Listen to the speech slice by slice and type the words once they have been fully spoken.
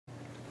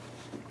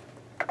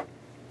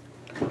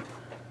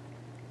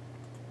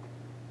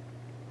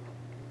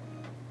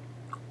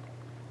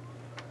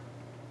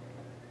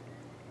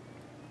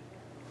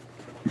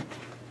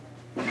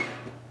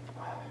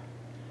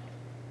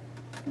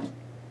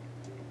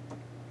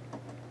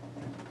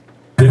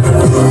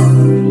You're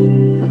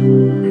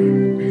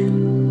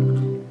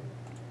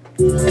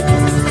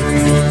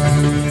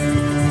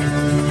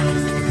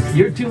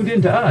tuned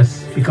into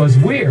us because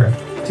we're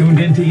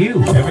tuned into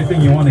you.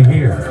 Everything you want to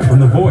hear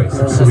from the voice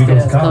of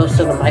Cerritos College,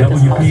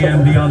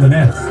 WPMD on the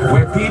net,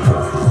 where people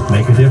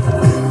make a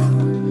difference.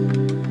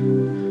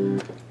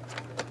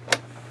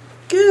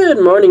 Good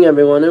morning,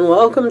 everyone, and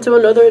welcome to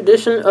another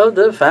edition of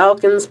the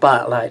Falcon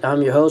Spotlight.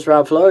 I'm your host,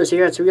 Rob Flores,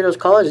 here at Cerritos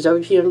College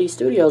WPMD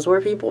Studios,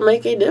 where people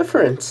make a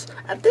difference.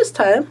 At this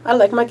time, I'd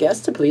like my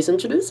guest to please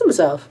introduce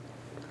himself.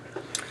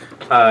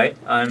 Hi,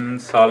 I'm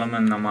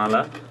Solomon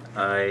Namala.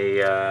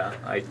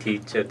 I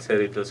teach at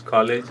Cerritos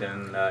College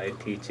and I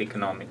teach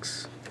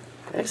economics.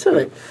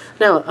 Excellent.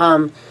 Now,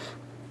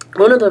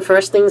 one of the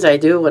first things I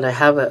do when I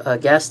have a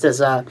guest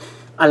is I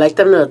like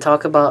them to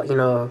talk about,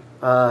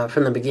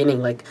 from the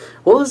beginning, like,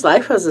 what was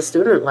life as a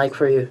student like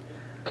for you?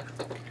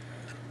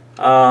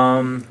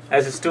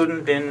 As a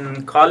student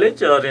in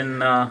college or in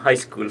high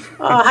school?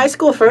 High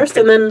school first,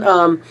 and then,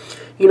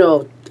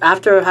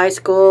 after high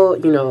school,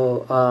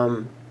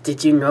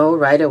 did you know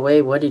right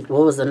away what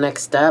was the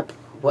next step?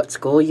 What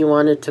school you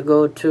wanted to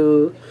go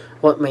to?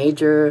 What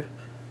major?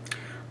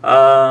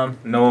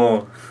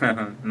 No,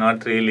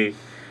 not really.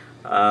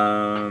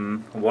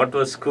 What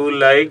was school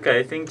like?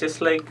 I think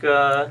just like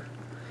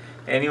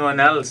anyone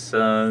else.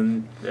 I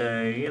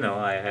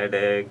had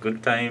a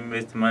good time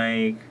with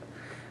my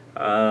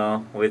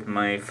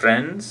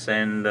friends,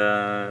 and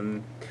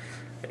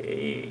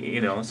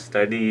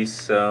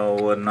studies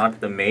were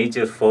not the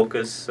major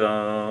focus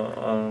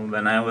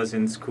when I was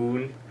in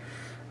school.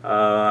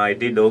 I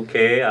did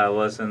okay. I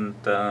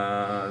wasn't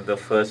the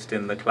first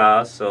in the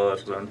class or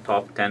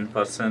top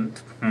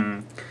 10%.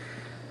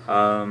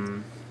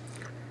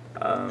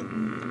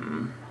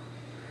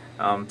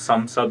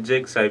 Some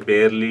subjects I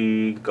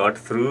barely got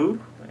through,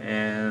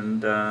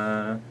 and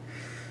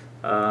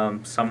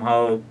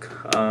somehow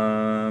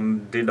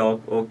did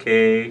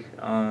okay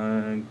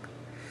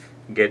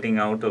getting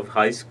out of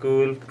high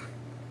school.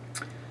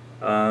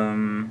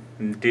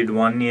 Did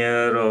 1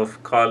 year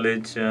of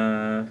college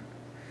in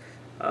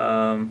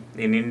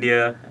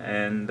India,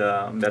 and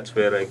that's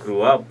where I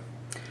grew up.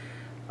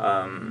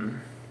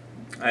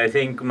 I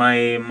think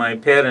my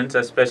parents,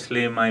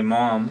 especially my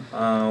mom,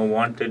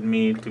 wanted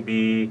me to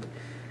be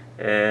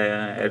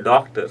a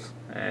doctor,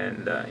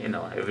 and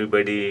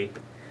everybody,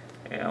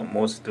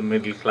 most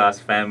middle class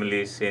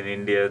families in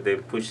India, they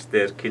push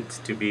their kids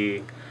to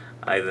be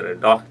either a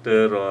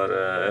doctor or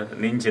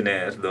an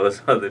engineer.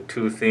 Those are the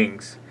two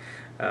things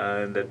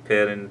that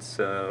parents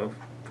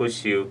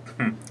push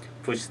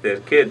their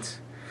kids.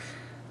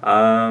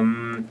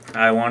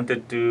 I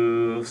wanted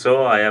to,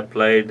 so I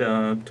applied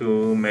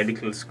to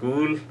medical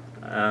school.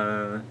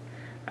 I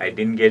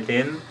didn't get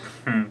in.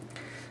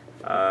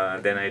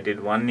 Then I did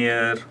 1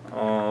 year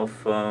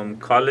of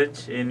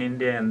college in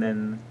India, and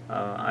then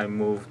I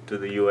moved to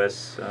the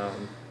US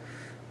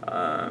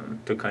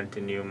to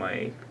continue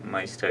my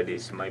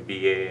studies, my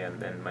BA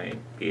and then my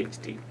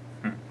PhD.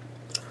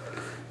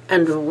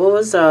 And what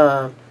was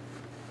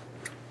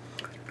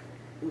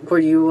were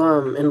you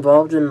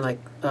involved in like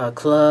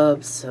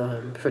clubs,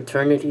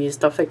 fraternities,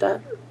 stuff like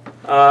that?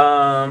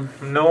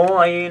 No,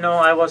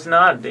 I was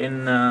not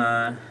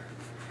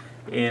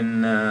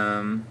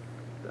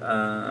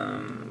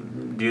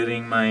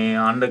during my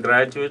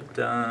undergraduate.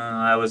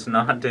 I was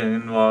not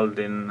involved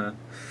in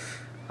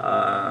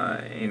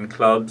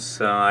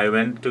clubs. I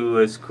went to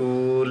a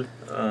school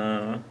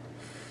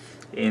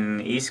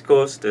in East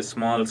Coast, a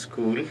small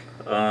school.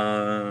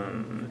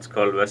 It's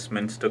called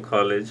Westminster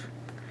College,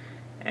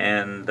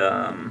 and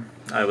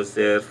I was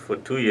there for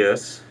 2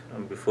 years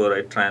before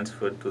I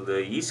transferred to the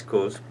East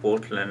Coast,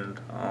 Portland,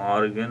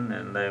 Oregon,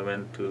 and I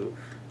went to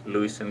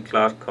Lewis and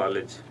Clark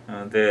College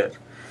there.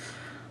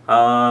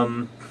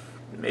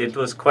 It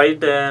was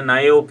quite an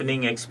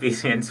eye-opening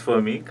experience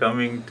for me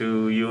coming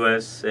to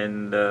US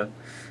and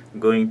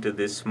going to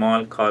this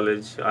small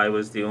college. I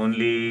was the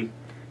only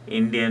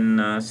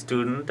Indian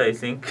student, I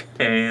think,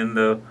 in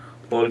the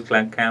whole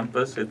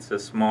campus. It's a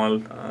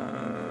small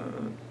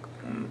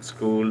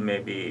school,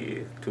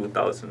 maybe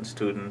 2,000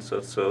 students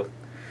or so,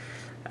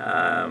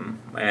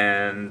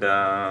 and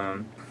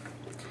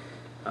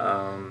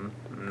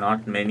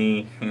not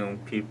many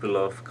people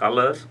of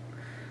color.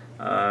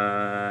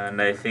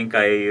 And I think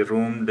I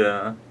roomed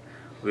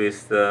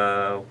with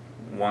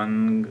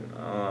one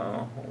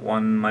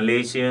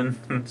Malaysian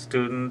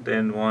student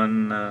and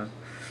one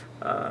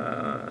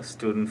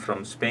student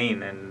from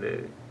Spain, and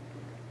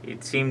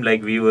it seemed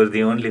like we were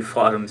the only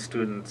foreign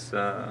students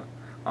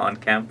on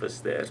campus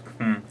there.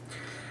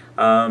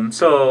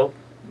 So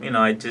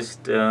I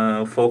just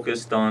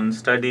focused on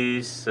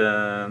studies.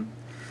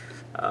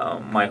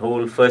 My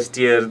whole first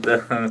year,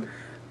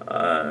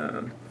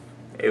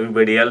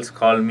 everybody else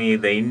called me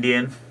the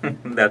Indian.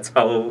 That's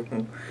how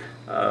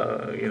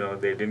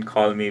they didn't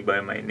call me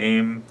by my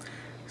name.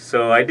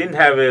 So I didn't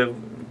have a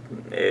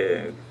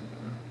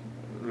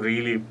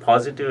really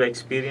positive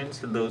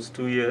experience those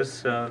 2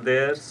 years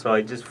there. So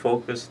I just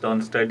focused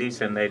on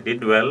studies, and I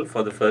did well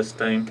for the first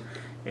time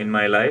in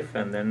my life,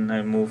 and then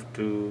I moved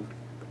to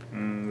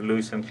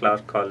Lewis and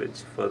Clark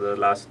College for the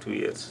last 2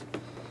 years.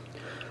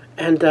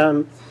 And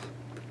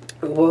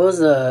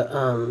was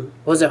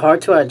it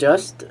hard to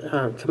adjust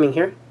coming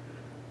here?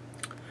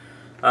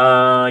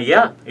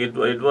 Yeah, it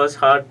was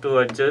hard to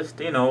adjust.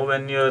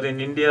 When you're in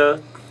India,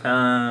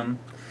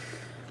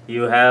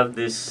 you have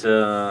this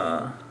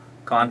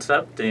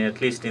concept,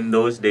 at least in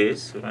those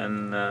days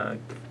when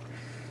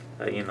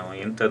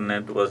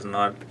internet was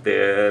not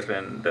there,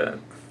 and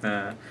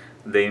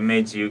the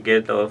image you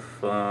get of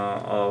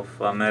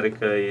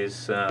America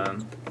is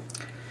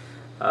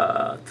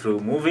through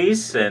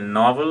movies and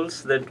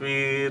novels that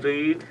we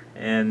read,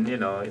 and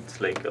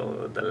it's like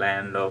the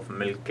land of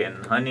milk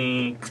and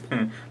honey,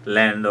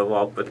 land of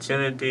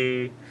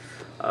opportunity.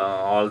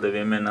 All the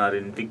women are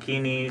in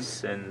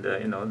bikinis, and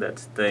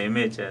that's the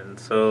image. And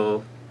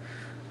so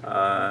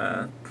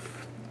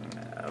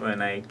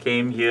when I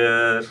came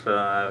here,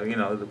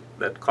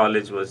 that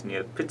college was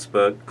near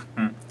Pittsburgh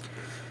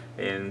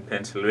in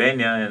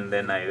Pennsylvania, and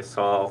then I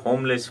saw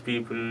homeless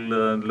people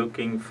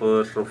looking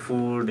for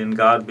food in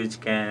garbage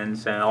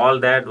cans, and all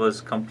that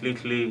was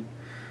completely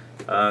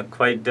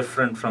quite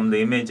different from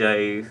the image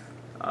I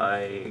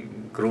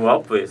grew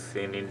up with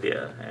in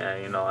India.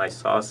 I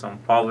saw some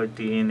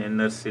poverty in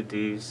inner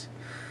cities,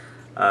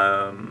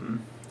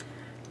 and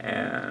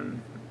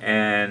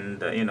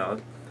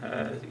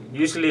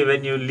usually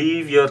when you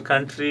leave your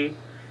country,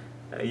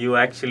 you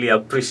actually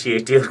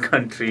appreciate your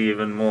country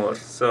even more.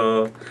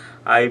 So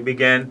I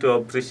began to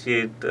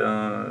appreciate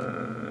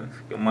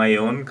my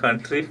own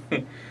country,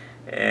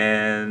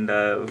 and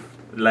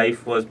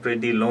life was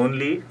pretty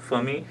lonely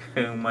for me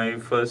in my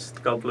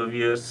first couple of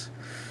years.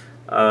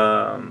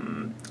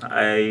 In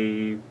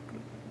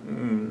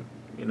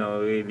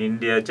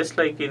India, just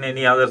like in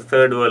any other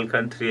third world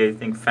country, I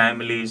think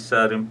families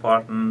are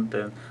important,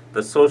 and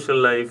the social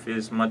life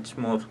is much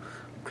more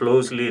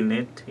closely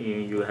knit.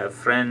 You have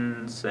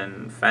friends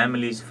and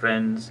families,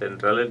 friends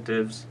and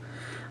relatives.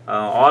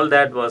 All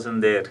that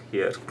wasn't there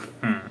here.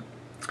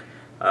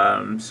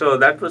 So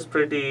that was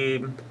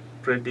pretty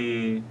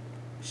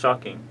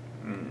shocking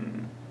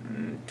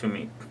to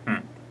me.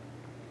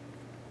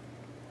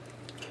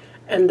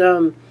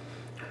 And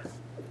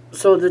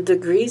so the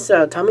degrees,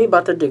 tell me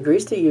about the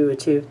degrees that you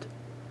achieved.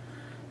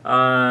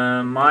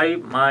 I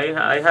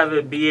have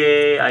a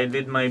BA. I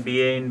did my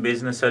BA in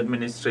business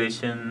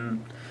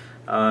administration.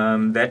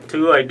 That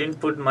too, I didn't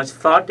put much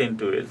thought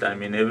into it. I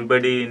mean,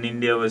 everybody in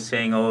India was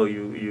saying, "Oh,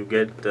 you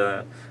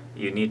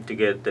need to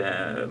get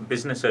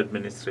business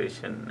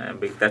administration.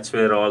 That's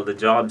where all the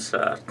jobs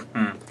are."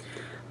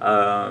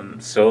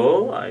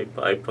 So I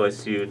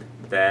pursued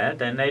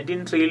that, and I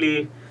didn't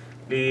really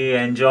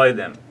enjoy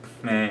them.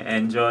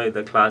 Enjoy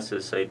the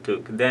classes I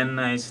took. Then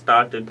I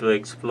started to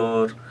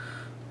explore.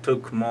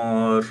 Took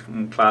more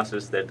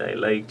classes that I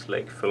liked,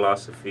 like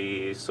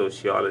philosophy,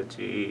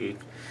 sociology.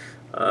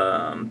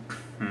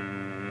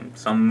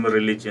 Some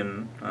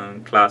religion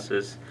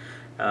classes,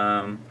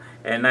 and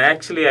I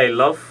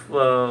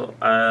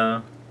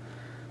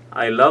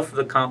love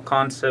the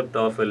concept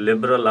of a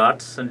liberal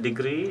arts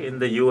degree in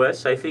the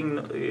U.S. I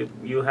think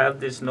you have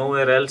this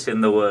nowhere else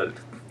in the world,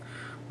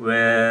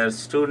 where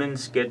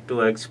students get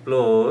to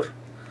explore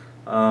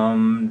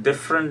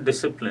different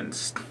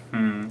disciplines,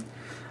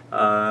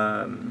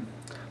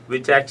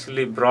 which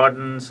actually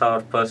broadens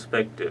our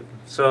perspective.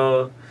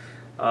 So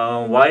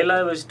while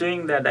I was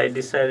doing that, I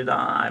decided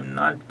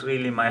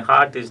my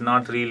heart is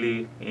not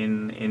really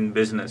in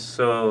business.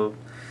 So,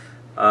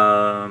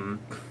 and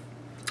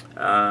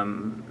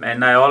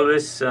I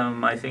always,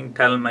 I think,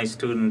 tell my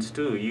students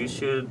too, you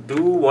should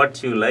do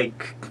what you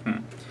like,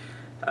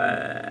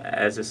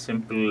 as a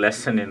simple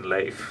lesson in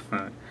life.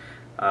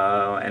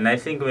 And I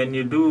think when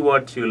you do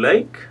what you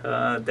like,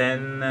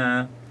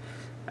 then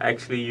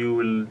actually you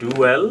will do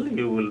well,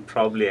 you will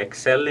probably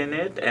excel in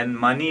it, and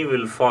money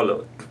will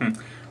follow.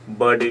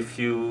 But if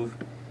you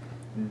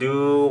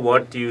do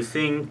what you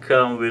think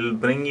will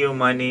bring you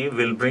money,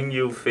 will bring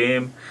you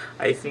fame,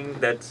 I think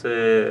that's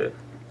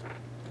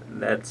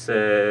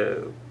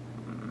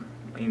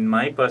in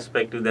my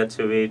perspective, that's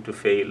a way to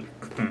fail.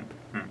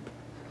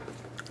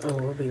 Oh,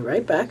 we'll be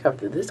right back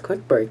after this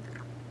quick break.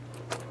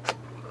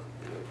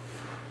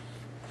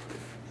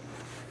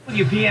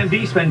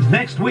 WPMD spends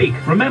next week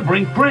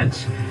remembering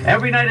Prince.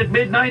 Every night at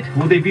midnight,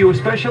 we'll debut a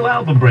special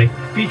album break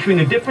featuring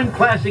a different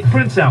classic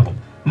Prince album.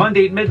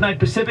 Monday at midnight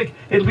Pacific,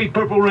 it'll be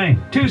Purple Rain.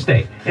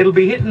 Tuesday, it'll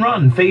be Hit and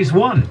Run Phase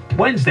 1.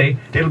 Wednesday,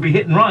 it'll be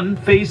Hit and Run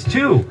Phase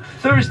 2.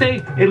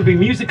 Thursday, it'll be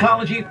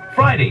Musicology.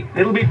 Friday,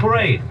 it'll be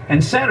Parade.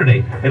 And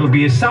Saturday, it'll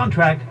be a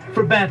soundtrack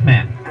for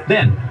Batman.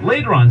 Then,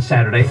 later on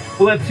Saturday,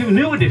 we'll have 2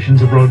 new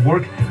editions of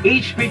Roadwork,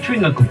 each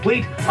featuring a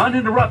complete,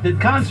 uninterrupted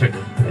concert.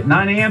 At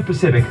 9 a.m.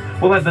 Pacific,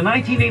 we'll have the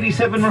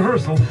 1987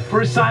 rehearsal for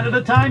a Sign of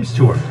the Times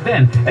tour.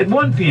 Then, at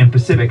 1 p.m.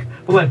 Pacific,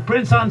 we'll have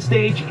Prince on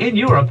stage in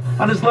Europe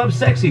on his Love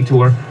Sexy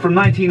tour from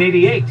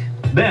 1988.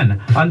 Then,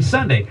 on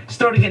Sunday,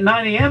 starting at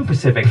 9 a.m.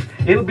 Pacific,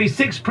 it'll be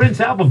 6 Prince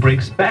album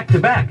breaks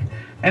back-to-back.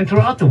 And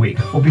throughout the week,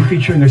 we'll be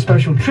featuring a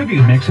special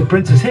tribute mix of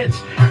Prince's hits,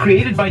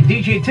 created by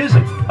DJ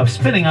Tism of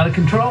Spinning Out of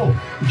Control.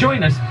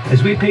 Join us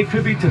as we pay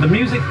tribute to the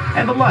music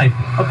and the life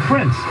of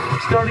Prince,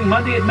 starting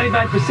Monday at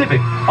midnight Pacific,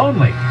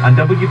 only on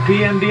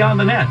WPMD on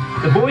the Net,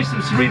 the voice of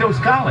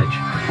Cerritos College,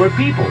 where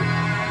people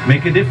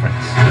make a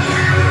difference.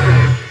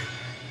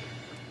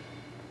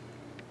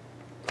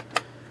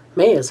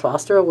 May is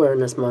Foster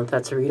Awareness Month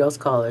at Cerritos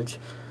College.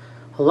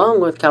 Along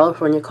with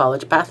California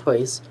College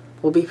Pathways,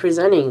 we'll be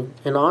presenting,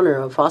 in honor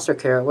of Foster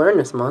Care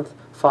Awareness Month,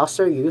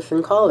 Foster Youth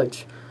in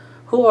College.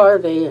 Who are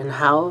they and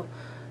how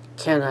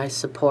can I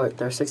support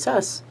their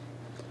success?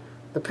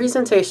 The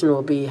presentation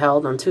will be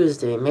held on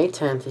Tuesday, May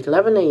 10th,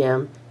 11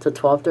 a.m. to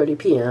 12:30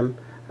 p.m.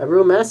 at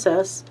room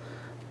SS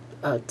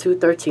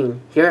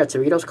 213 here at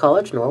Cerritos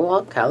College,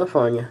 Norwalk,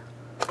 California.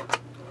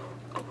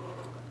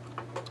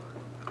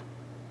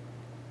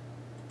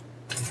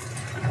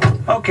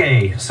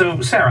 Okay, so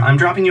Sarah, I'm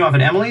dropping you off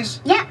at Emily's.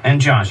 Yep. And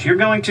Josh, you're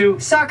going to...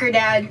 Soccer,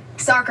 Dad.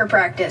 Soccer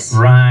practice.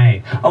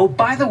 Right. Oh,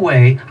 by the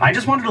way, I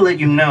just wanted to let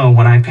you know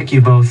when I pick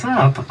you both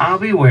up, I'll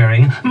be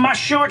wearing my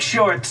short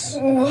shorts.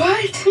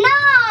 What?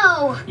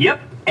 No!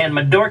 Yep, and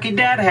my dorky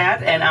dad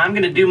hat, and I'm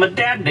going to do my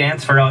dad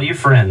dance for all your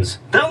friends.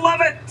 They'll love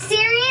it!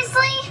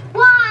 Seriously?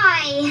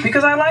 Why?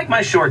 Because I like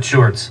my short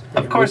shorts.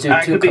 Of course, do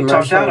I two could be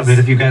talked out of commercials it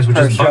if you guys would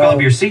per just buckle show.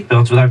 up your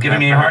seatbelts without giving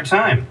me a hard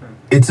time.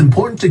 It's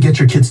important to get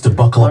your kids to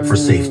buckle up for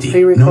safety,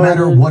 no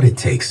matter what it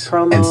takes.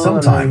 promo And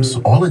sometimes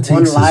and all it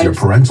one takes is your live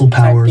parental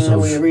powers acting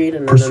that of we read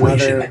and then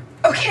persuasion. another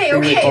Okay,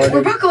 Pre-recorded.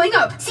 we're buckling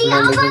up. See, And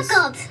then all we just-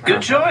 buckled.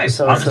 Good choice.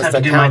 So I'll it's just have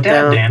just to a do my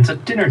dad countdown. dance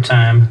at dinner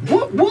time.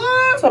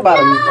 It's about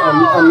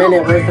a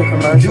minute worth of Do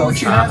commercials. what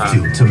you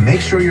have to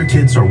make sure your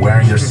kids are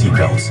wearing their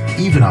seatbelts,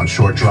 even on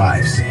short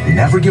drives.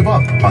 Never give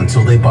up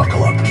until they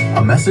buckle up.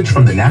 A message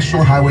from the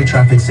National Highway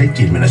Traffic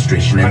Safety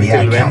Administration and the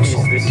Until Ad when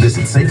Council. is this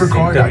Visit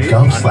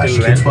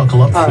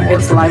safercar.gov/kidsbuckleup for more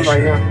It's live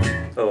right information.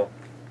 now. Oh.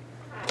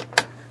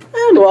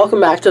 And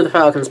welcome back to the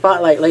Falcon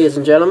Spotlight, ladies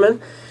and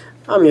gentlemen.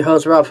 I'm your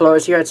host, Rob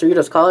Flores, here at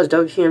Cerritos College,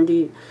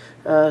 WPMD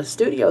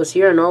Studios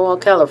here in Norwalk,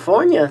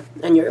 California.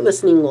 And you're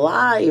listening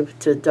live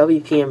to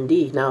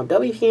WPMD. Now,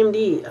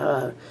 WPMD,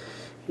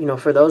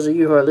 for those of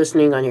you who are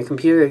listening on your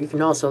computer, you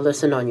can also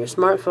listen on your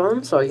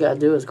smartphone. So all you got to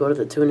do is go to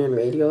the TuneIn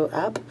Radio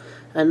app,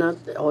 and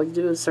all you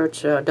do is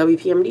search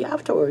WPMD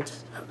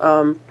afterwards.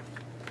 And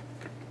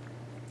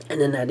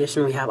in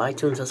addition, we have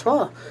iTunes as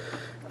well.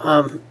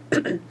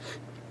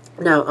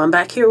 Now, I'm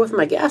back here with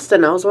my guest,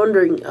 and I was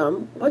wondering,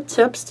 what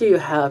tips do you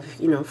have,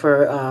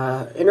 for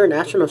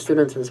international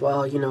students as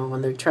well,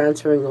 when they're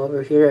transferring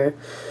over here,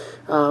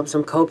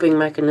 some coping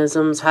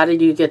mechanisms? How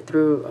did you get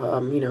through,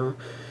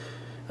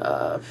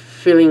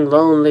 feeling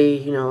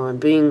lonely, and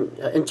being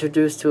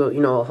introduced to,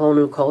 a whole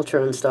new culture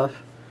and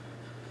stuff?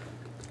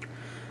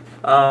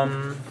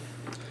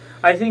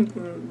 I think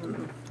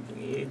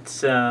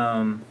it's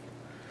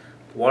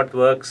what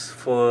works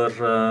for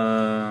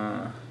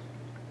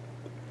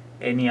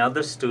any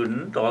other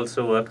student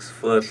also works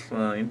for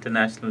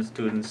international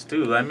students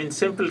too. I mean,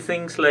 simple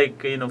things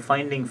like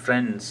finding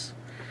friends,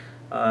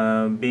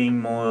 being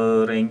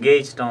more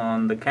engaged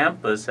on the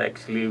campus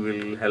actually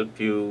will help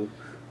you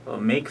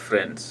make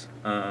friends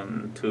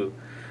too.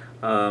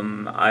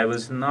 I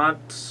was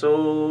not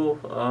so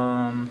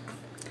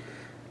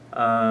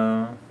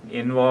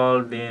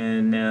involved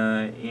in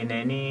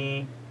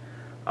any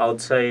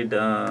outside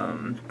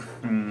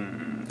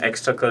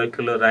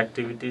extracurricular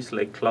activities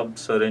like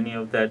clubs or any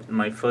of that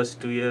my first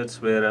 2 years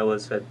where I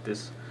was at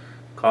this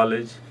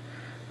college,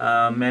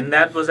 and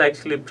that was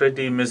actually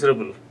pretty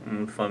miserable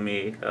for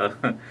me.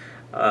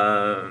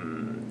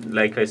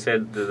 Like I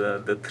said,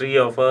 the three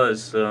of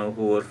us who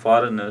were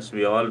foreigners,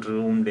 we all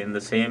roomed in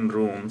the same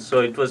room,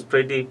 so it was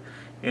pretty,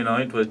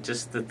 it was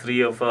just the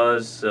three of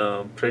us,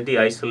 pretty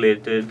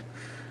isolated.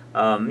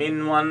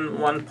 In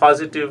one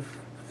positive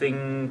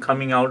thing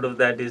coming out of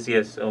that is,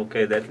 yes,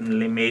 okay, that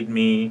really made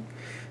me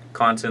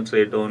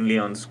concentrate only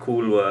on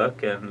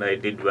schoolwork, and I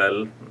did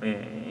well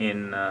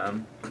in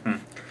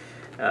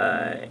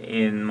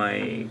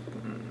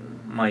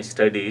my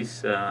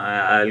studies.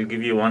 I'll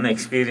give you one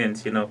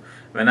experience.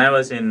 When I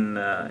was in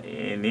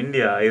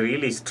India, I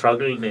really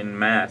struggled in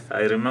math.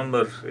 I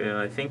remember,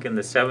 I think in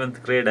the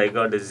 7th grade, I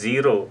got a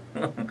 0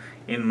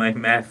 in my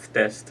math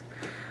test.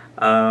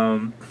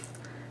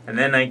 And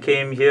then I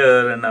came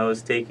here and I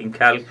was taking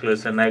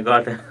calculus, and I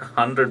got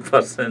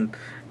 100%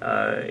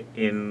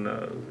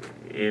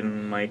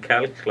 in my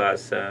calc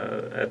class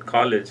at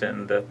college,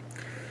 and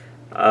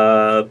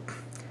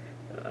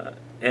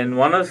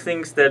one of the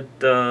things that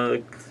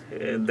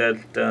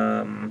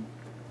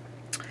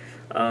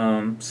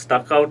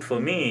stuck out for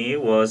me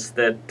was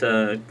that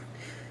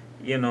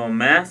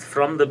math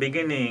from the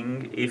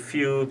beginning, if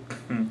you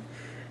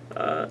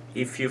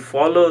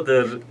follow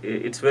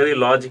it's very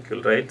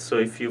logical, right? So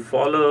if you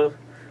follow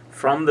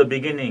from the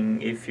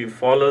beginning, if you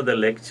follow the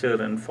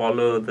lecture and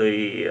follow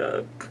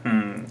the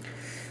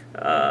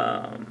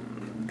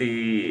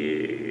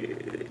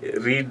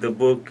read the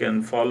book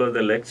and follow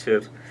the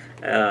lecture,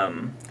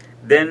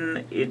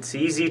 then it's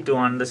easy to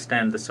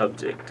understand the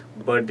subject.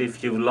 But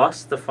if you've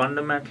lost the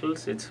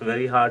fundamentals, it's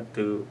very hard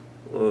to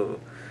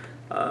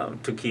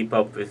keep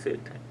up with it.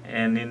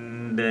 And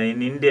in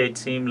India, it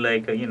seemed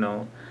like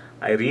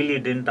I really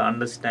didn't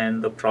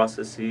understand the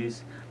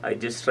processes. I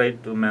just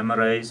tried to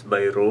memorize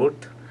by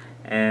rote,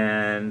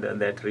 and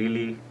that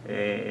really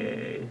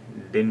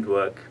didn't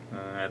work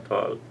at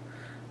all.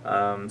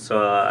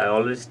 So I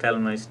always tell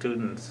my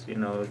students,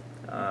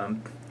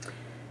 um,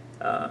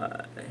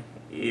 uh,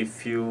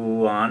 if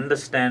you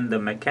understand the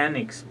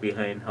mechanics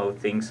behind how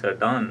things are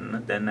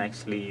done, then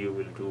actually you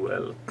will do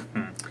well,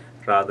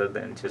 rather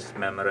than just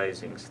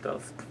memorizing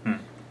stuff.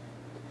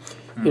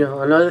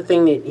 Another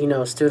thing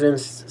that,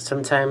 students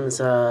sometimes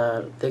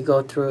they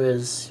go through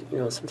is,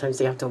 sometimes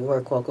they have to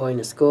work while going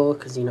to school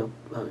because,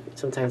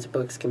 sometimes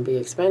books can be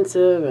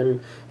expensive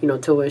and,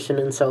 tuition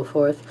and so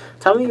forth.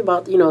 Tell me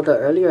about, the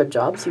earlier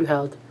jobs you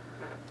held.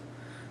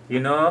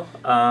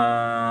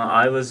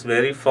 I was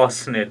very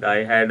fortunate.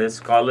 I had a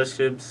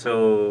scholarship,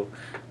 so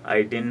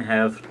I didn't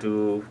have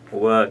to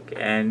work.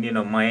 And,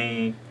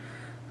 my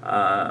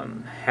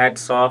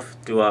hats off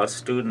to our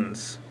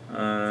students.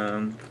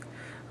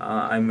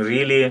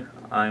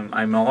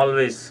 I'm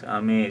always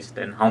amazed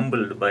and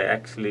humbled by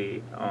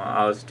actually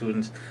our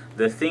students.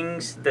 The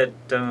things that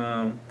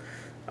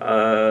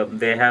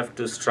they have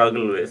to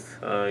struggle with,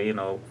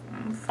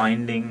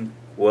 finding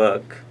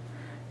work.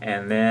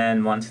 And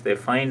then once they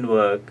find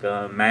work,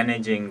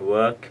 managing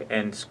work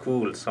and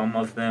school. Some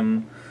of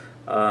them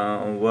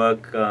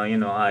work,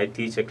 I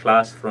teach a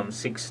class from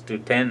 6 to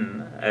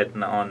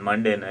 10 on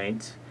Monday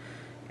nights.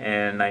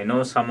 And I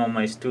know some of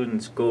my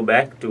students go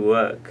back to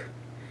work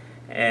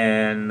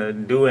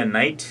and do a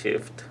night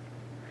shift,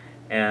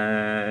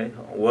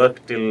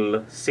 work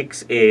till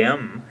 6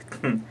 a.m.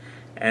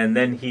 and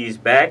then he's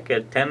back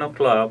at 10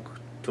 o'clock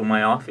to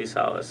my office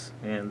hours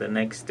and the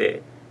next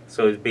day.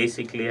 So he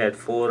basically had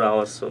 4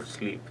 hours of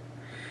sleep.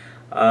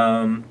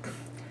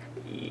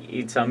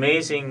 It's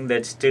amazing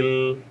that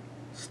still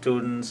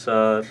students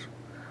are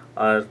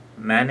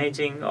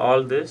managing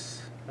all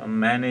this,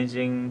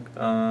 managing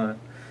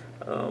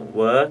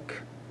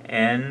work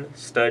and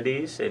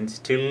studies, and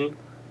still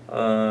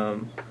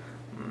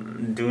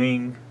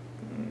doing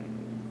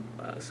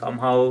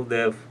somehow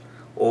they've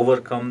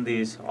overcome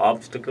these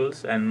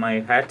obstacles, and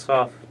my hats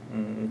off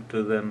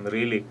to them,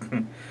 really.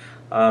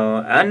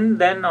 And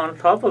then on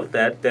top of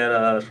that, there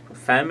are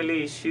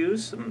family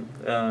issues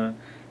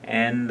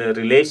and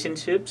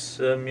relationships,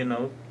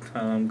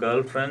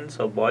 girlfriends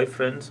or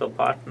boyfriends or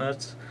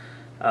partners,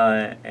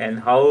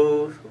 and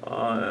how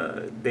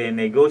they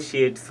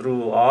negotiate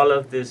through all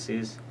of this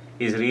is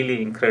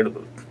really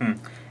incredible.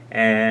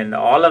 And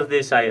all of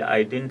this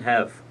I didn't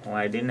have.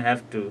 I didn't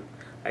have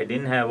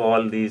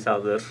all these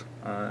other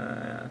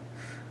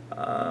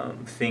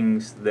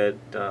things that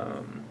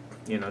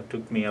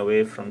took me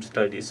away from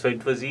studies. So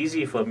it was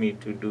easy for me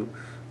to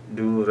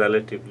do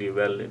relatively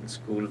well in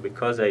school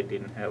because I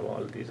didn't have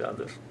all these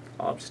other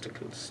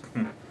obstacles.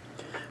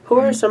 Who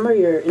are some of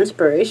your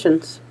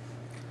inspirations?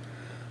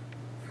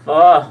 Who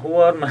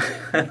are my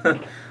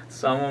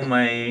some of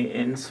my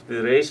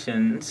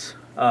inspirations?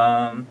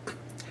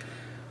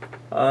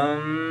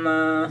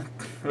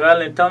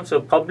 Well, in terms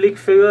of public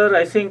figure,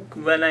 I think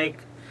when I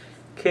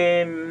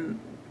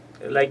came,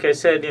 like I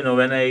said,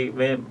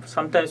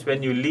 sometimes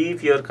when you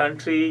leave your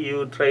country,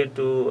 you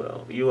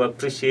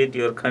appreciate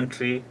your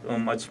country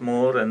much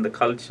more, and the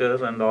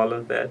culture and all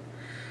of that.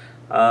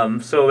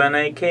 So when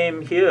I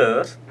came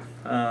here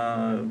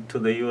to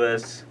the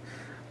U.S.,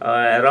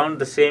 around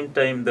the same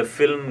time, the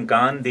film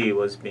Gandhi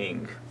was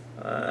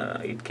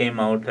it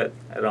came out at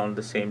around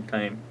the same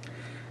time.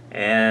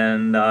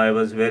 And I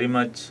was very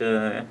much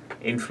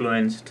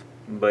influenced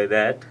by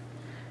that.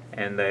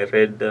 And I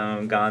read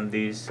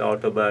Gandhi's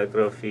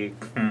autobiography.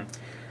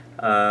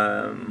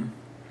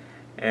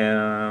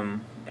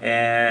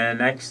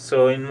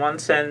 So in one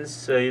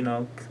sense,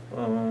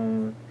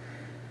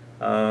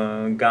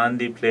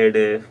 Gandhi played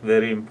a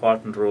very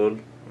important role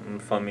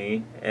for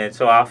me. And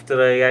so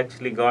after I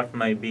actually got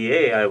my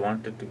BA, I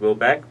wanted to go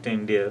back to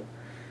India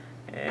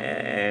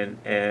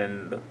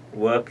and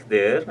work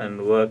there,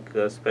 and work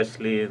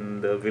especially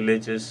in the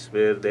villages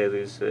where there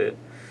is with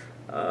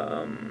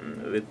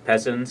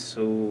peasants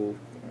who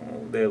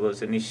there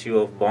was an issue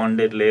of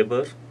bonded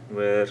labor,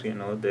 where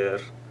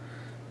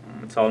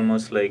it's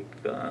almost like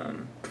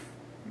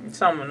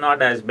some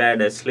not as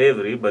bad as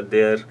slavery, but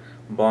they're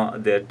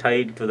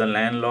tied to the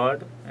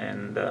landlord,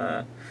 and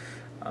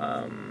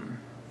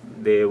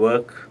they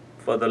work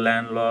for the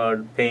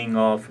landlord, paying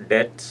off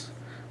debts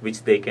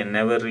which they can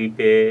never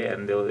repay,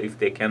 and if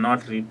they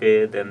cannot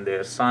repay, then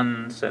their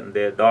sons and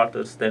their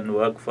daughters then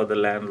work for the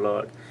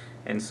landlord,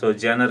 and so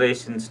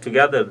generations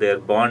together they're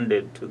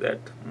bonded to that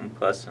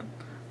person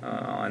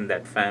and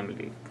that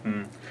family.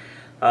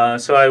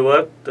 So I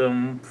worked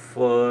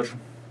for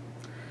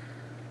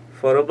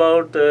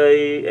about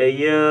a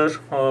year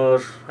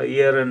or a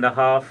year and a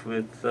half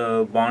with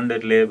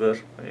bonded labor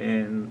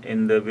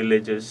in the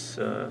villages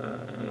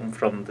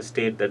from the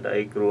state that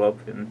I grew up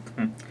in.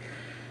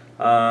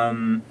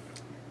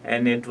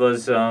 and it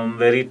was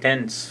very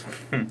tense.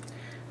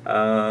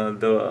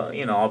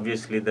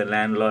 Obviously the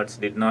landlords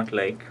did not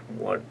like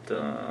what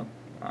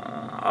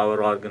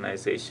our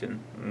organization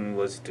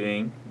was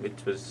doing,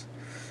 which was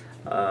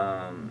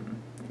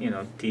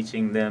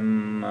teaching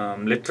them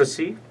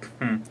literacy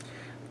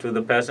to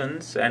the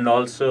peasants, and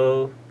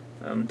also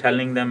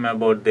telling them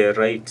about their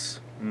rights,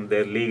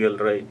 their legal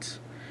rights,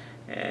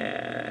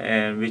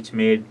 and which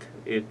made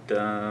it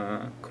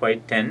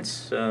quite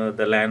tense.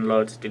 The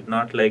landlords did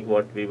not like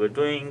what we were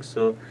doing,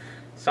 so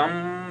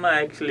some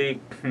actually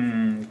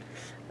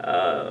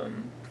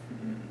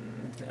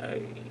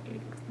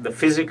the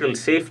physical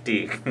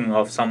safety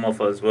of some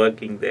of us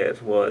working there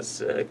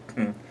was at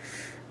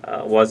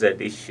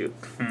issue.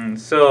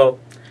 So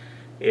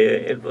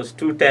it was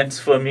too tense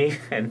for me,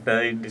 and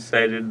I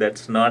decided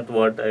that's not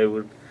what I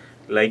would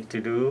like to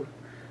do.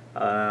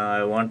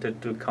 I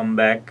wanted to come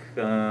back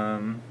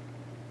to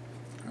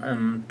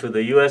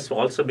the US,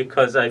 also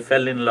because I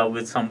fell in love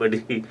with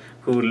somebody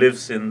who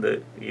lives in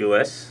the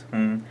US.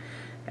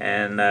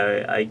 And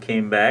I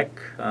came back.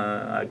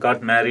 I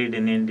got married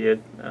in India,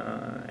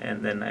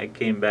 and then I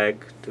came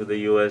back to the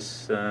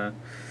US.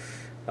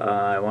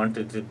 I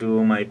wanted to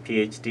do my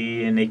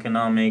PhD in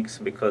economics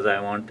because I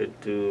wanted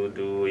to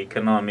do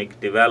economic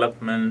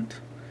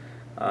development,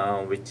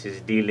 which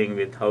is dealing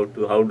with how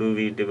do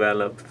we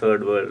develop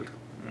third world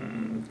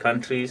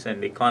countries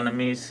and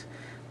economies.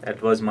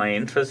 That was my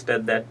interest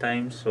at that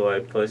time, so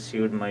I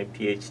pursued my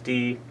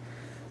PhD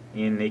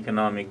in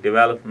economic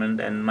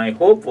development, and my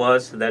hope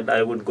was that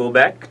I would go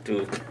back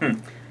to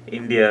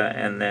India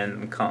and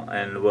then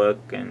and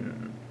work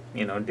in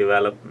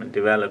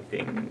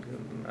developing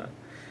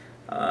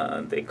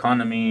the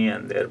economy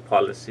and their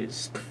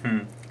policies.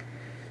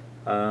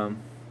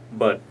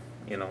 But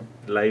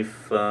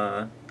life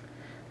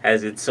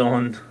has its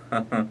own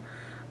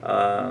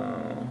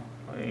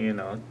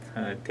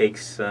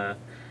takes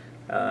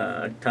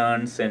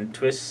turns and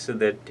twists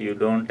that you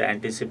don't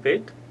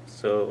anticipate.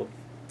 So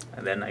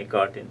and then I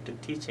got into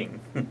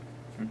teaching.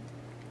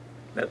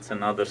 That's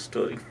another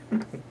story.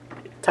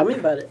 Tell me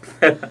about it.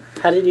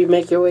 How did you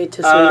make your way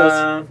to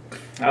Cerritos?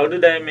 How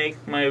did I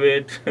make my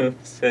way to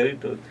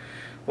Cerritos?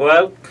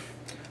 Well,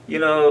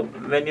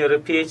 when you're a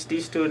PhD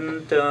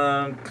student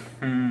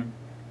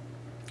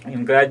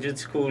in graduate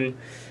school,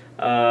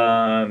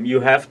 you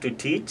have to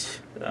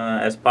teach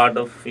as part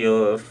of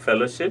your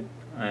fellowship,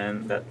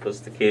 and that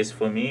was the case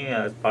for me.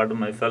 As part of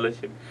my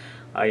fellowship,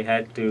 I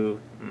had to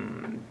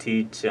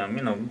teach. I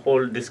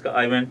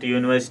went to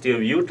University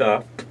of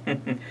Utah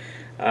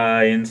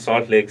in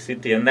Salt Lake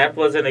City, and that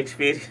was an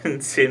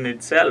experience in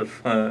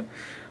itself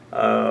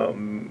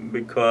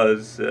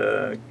because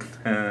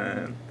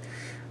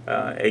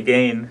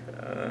again,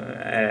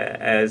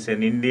 as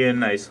an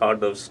Indian, I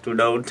sort of stood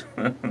out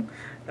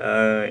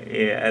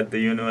at the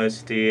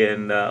university,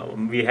 and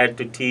we had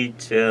to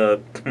teach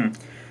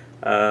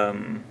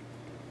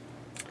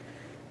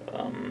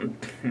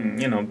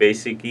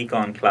basic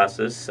econ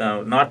classes.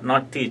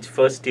 Not teach.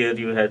 First year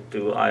you had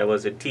to. I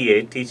was a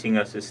TA, teaching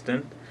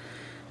assistant.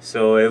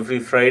 So every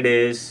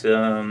Fridays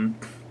we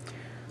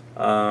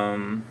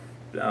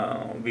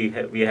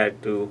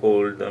had to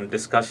hold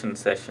discussion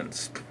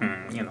sessions.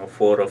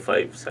 4 or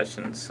 5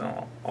 sessions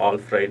all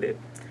Friday,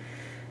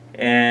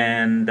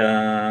 and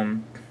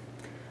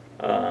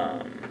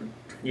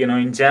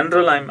in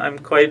general, I'm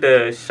quite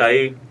a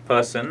shy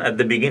person at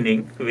the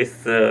beginning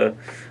with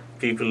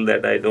people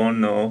that I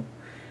don't know,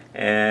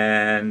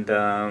 and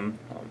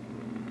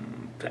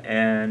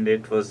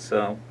it was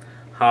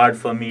hard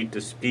for me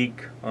to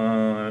speak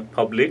in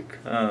public.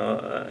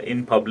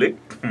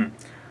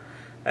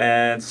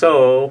 And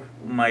so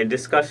my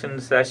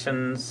discussion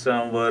sessions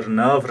were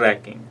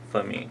nerve-wracking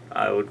for me.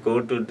 I would go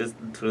to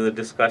the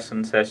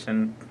discussion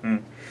session,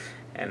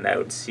 and I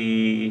would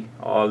see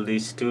all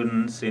these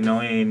students.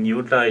 In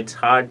Utah, it's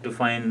hard to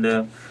find,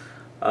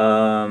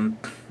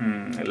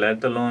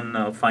 let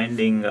alone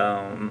finding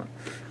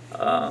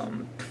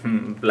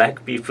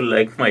black people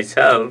like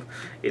myself.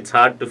 It's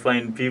hard to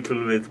find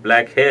people with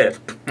black hair.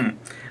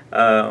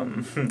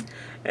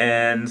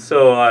 And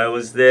so I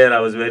was there. I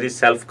was very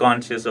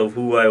self-conscious of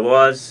who I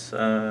was,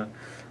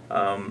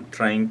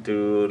 trying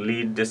to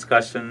lead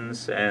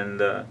discussions,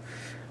 and the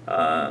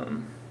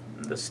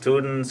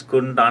students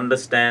couldn't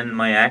understand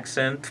my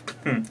accent,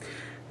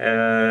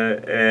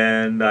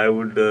 and I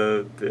would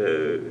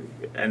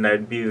and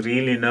I'd be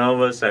really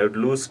nervous. I would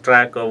lose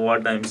track of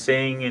what I'm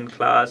saying in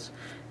class,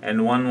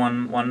 and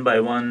one by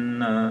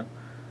one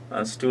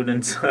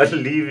students are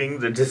leaving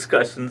the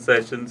discussion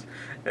sessions,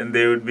 and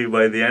they would be,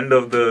 by the end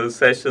of the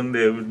session,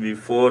 there would be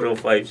 4 or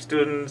 5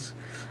 students.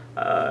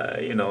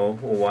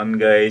 One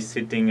guy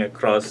sitting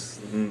across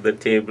the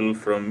table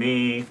from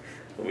me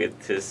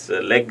with his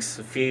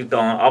feet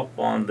up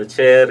on the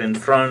chair in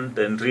front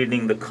and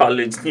reading the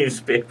college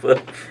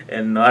newspaper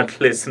and not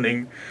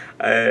listening,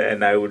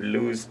 and I would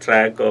lose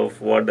track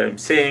of what I'm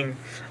saying.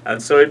 And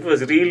so it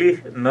was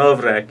really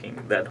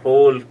nerve-wracking, that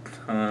whole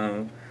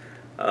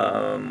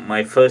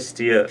my first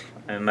year.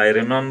 And I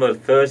remember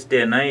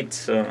Thursday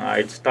nights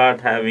I'd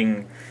start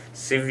having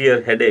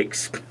severe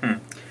headaches,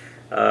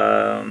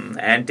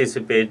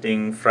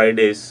 anticipating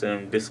Friday's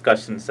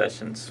discussion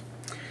sessions.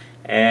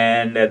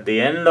 And at the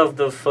end of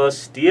the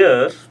first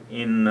year,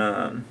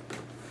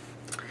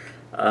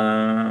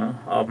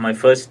 of my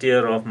first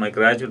year of my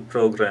graduate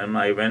program,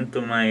 I went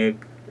to my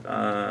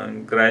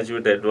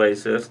graduate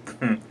advisor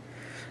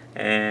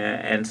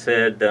and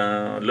said,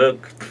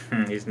 look,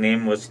 his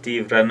name was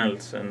Steve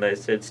Reynolds, and I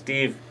said,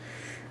 Steve,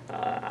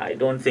 I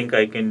don't think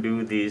I can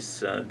do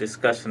these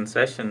discussion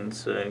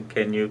sessions.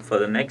 Can you, for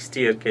the next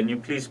year, can you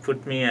please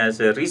put me as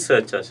a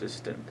research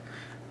assistant?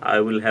 I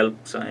will help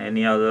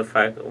any other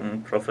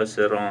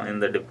professor in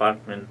the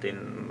department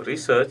in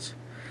research,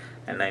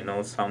 and I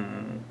know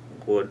some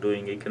who are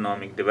doing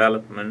economic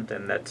development,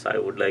 and that's I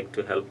would like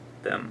to help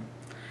them.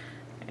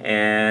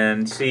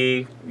 And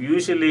see,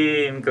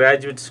 usually in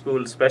graduate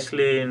school,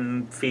 especially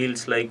in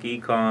fields like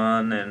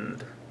econ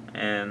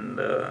and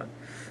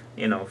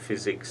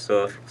physics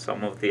or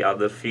some of the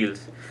other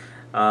fields,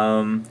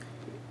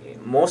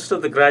 most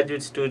of the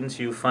graduate students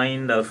you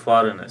find are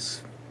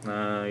foreigners.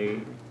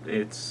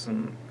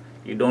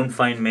 You don't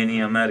find many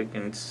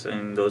Americans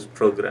in those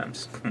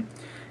programs.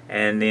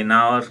 And in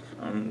our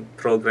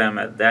program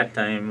at that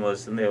time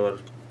there were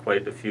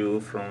quite a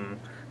few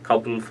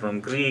couple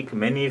from Greek,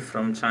 many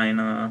from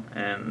China,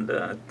 and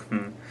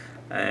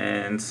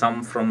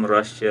some from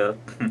Russia.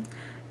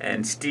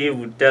 And Steve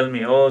would tell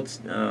me, "Oh,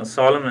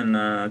 Solomon,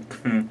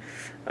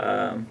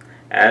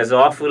 as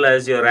awful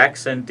as your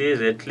accent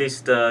is, at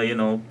least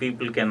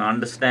people can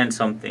understand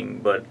something.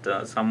 But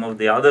some of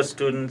the other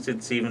students,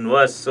 it's even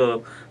worse.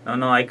 So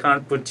no, I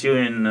can't put you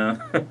in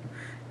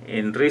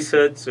in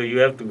research. So you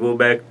have to go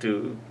back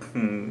to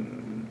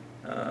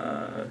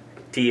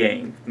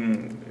TAing,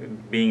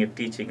 being a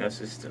teaching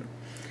assistant."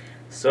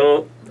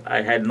 So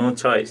I had no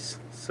choice.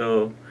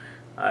 So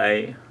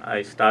I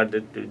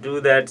started to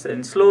do that,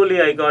 and slowly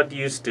I got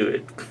used to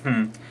it.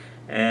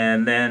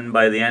 And then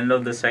by the end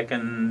of the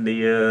second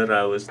year,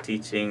 I was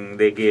teaching.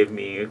 They gave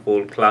me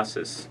whole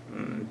classes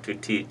to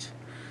teach.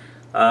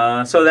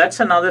 So that's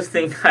another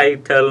thing I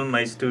tell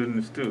my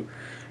students too.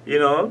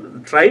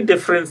 Try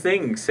different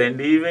things,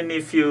 and even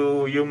if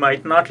you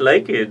might not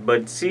like it,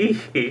 but see,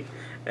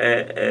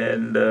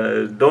 and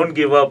don't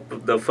give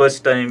up the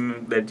first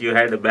time that you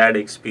had a bad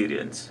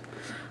experience.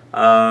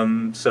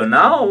 So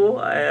now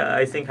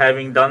I think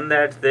having done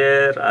that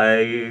there,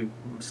 I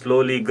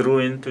slowly grew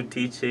into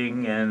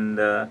teaching, and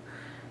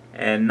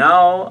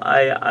now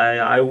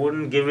I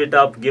wouldn't give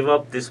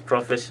up this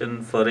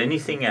profession for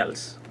anything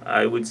else.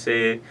 I would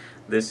say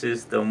this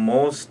is the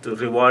most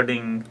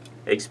rewarding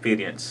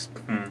experience.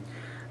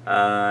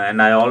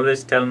 And I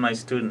always tell my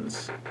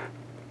students,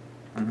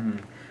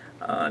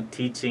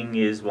 teaching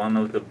is one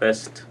of the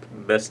best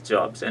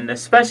jobs, and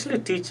especially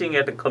teaching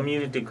at a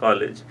community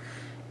college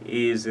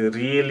is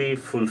really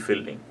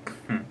fulfilling.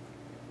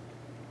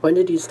 When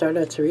did you start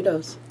at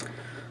Cerritos?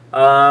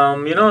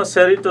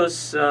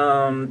 Cerritos,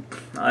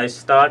 I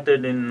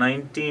started in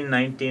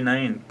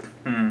 1999.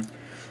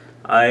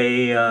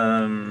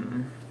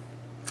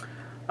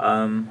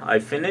 I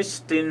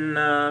finished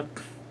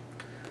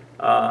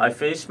I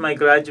finished my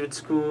graduate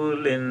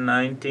school in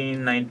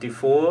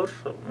 1994.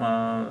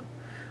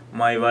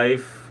 My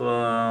wife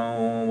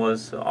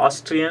was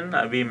Austrian.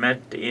 We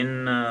met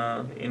in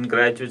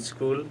graduate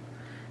school,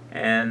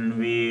 and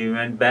we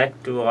went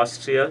back to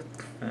Austria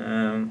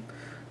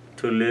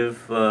to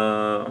live.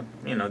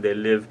 They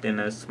lived in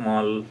a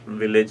small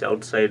village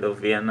outside of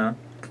Vienna.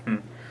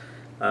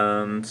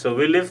 So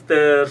we lived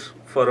there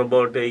for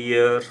about a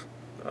year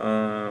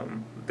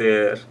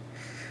there,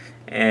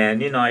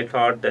 and I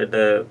taught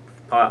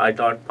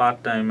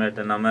part-time at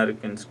an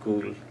American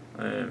school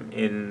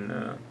in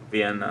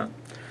Vienna,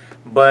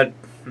 but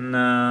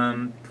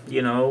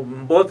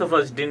both of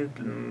us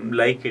didn't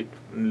like it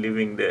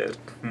living there.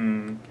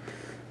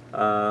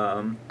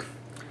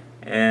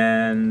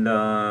 And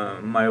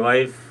my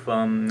wife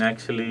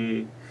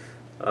actually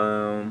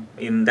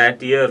in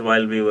that year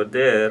while we were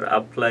there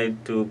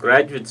applied to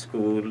graduate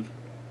school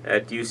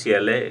at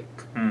UCLA,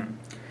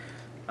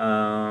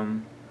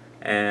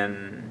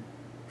 and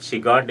she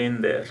got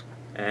in there,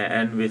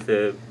 and with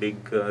a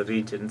big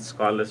Regent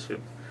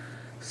scholarship.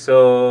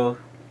 So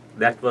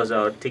that was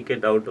our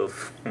ticket out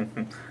of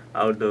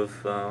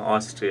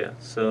Austria.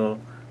 So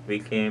we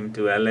came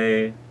to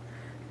LA,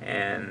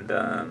 and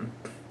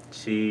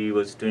she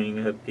was doing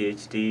her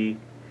PhD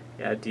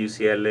at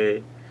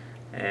UCLA,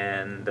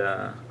 and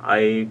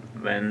I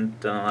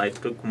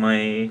took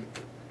my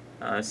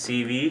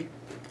CV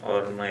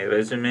or my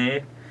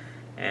resume,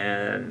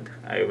 and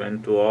I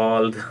went to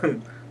all the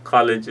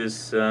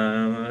colleges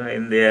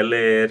in the LA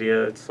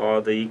area,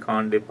 saw the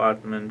econ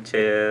department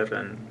chair,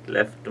 and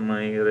left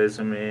my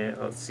resume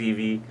or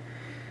CV,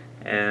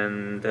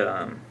 and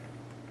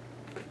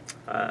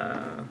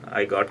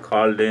I got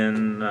called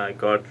in. I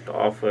got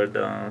offered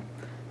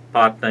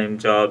part-time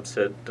jobs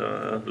at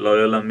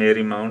Loyola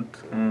Marymount.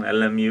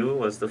 LMU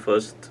was the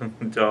first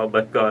job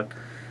I got.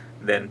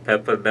 Then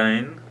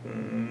Pepperdine,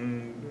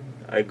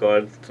 I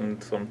got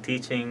some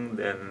teaching.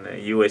 Then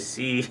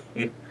USC.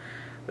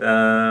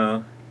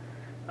 So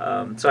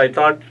I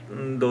taught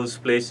those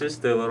places.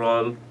 They were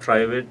all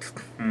private.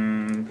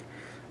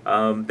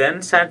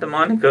 Then Santa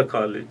Monica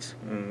College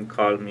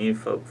called me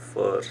for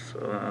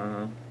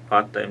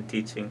part-time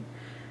teaching,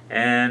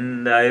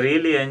 and I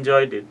really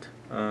enjoyed it,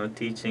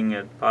 teaching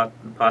at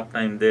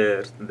part-time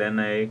there. Then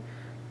I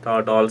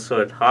taught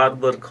also at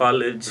Harbor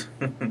College,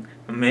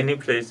 many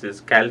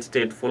places. Cal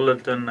State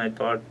Fullerton I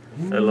taught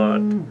a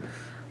lot.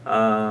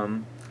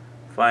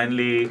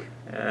 Finally,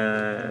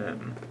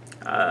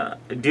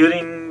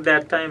 during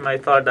that time I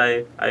thought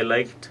I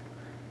liked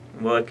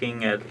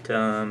working at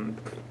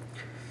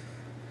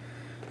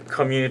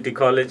community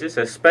colleges,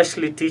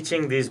 especially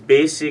teaching these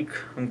basic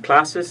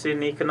classes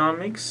in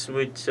economics,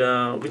 which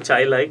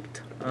I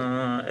liked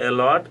a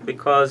lot,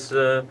 because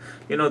the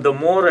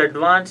more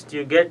advanced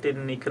you get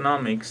in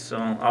economics,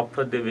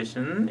 upper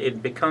division,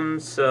 it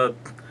becomes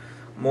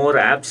more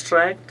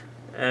abstract,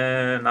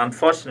 and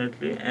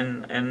unfortunately,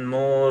 and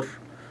more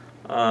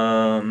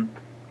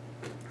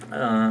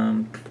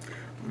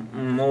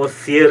more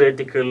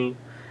theoretical,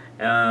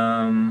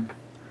 and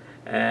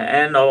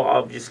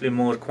obviously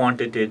more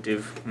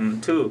quantitative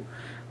too.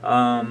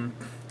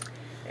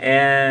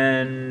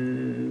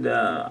 And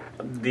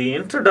the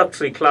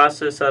introductory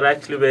classes are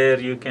actually where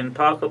you can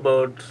talk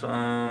about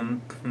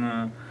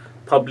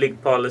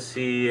public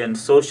policy and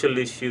social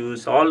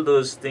issues, all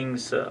those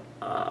things that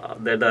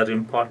are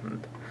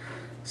important.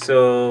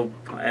 So,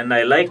 and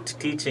I liked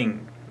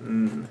teaching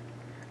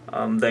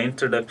the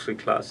introductory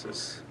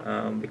classes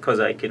because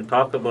I can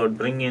talk about,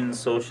 bring in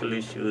social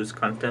issues,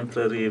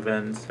 contemporary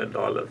events, and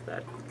all of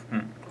that.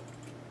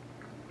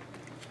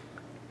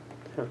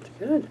 Sounds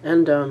good.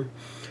 And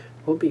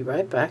we'll be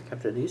right back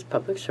after these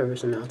public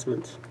service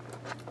announcements.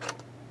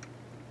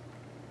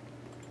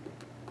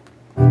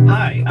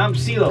 Hi, I'm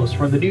Silos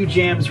from the New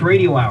Jams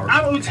Radio Hour.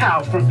 I'm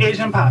Utao from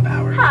Asian Pop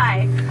Hour.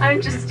 Hi, I'm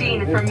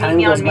Justine from Time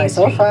Meet Me goes on by Main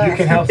so Street. fast. You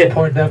can help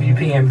support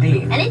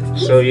WPMD. And it's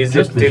easy. So is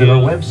Just it visit our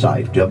till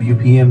website,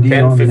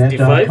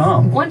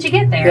 WPMDonthenet.com. Once you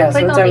get there, Yeah,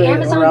 click so on the it's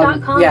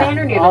Amazon.com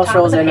banner near all the top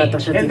of shows the in at the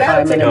page.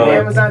 55-minute Oh.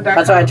 mark.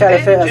 That's why I try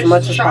to fit as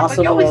much as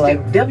possible.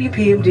 Like,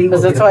 WPMD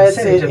because that's why it's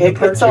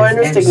so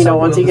interesting,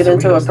 once you get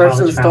into a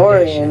person's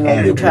story and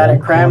like, you try to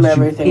cram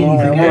everything all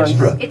at once.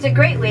 It's a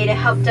great way to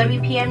help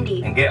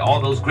WPMD. And get all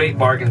those great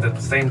bargains at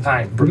the same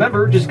time.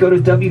 Remember, just go to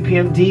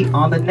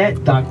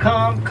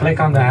WPMDonthenet.com. Click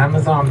on the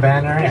Amazon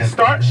banner and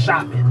start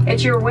shopping.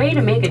 It's your way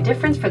to make a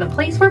difference for the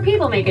place where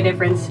people make a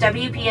difference.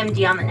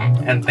 WPMD on the net.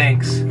 And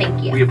thanks.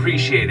 Thank you. We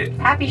appreciate it.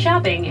 Happy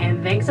shopping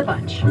and thanks a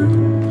bunch.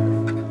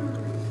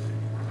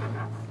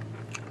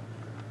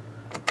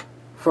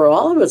 For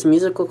all of its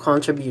musical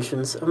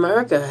contributions,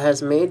 America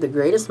has made the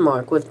greatest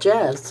mark with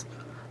jazz,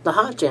 the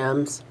hot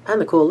jams,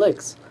 and the cool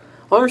licks.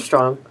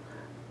 Armstrong,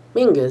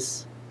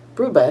 Mingus,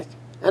 Brubeck,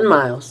 and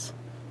Miles.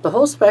 The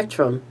whole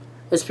spectrum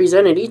is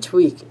presented each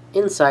week,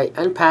 insight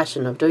and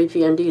passion of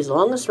WPMD's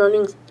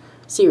longest-running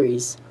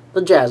series,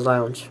 The Jazz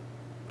Lounge.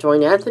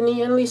 Join Anthony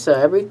and Lisa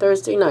every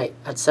Thursday night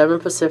at 7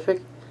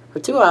 Pacific for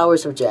 2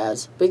 hours of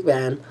jazz, big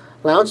band,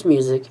 lounge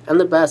music, and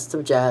the best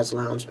of jazz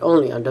lounge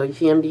only on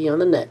WPMD on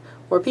the net,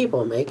 where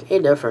people make a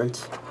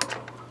difference.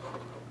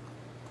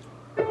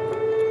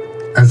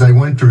 As I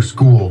went through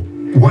school,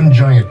 one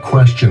giant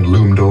question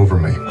loomed over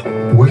me.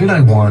 What did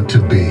I want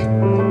to be?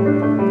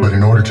 But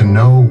in order to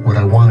know what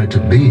I wanted to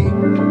be,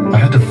 I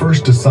had to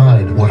first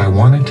decide what I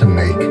wanted to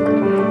make.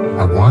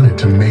 I wanted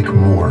to make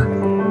more.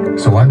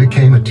 So I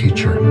became a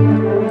teacher.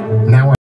 Now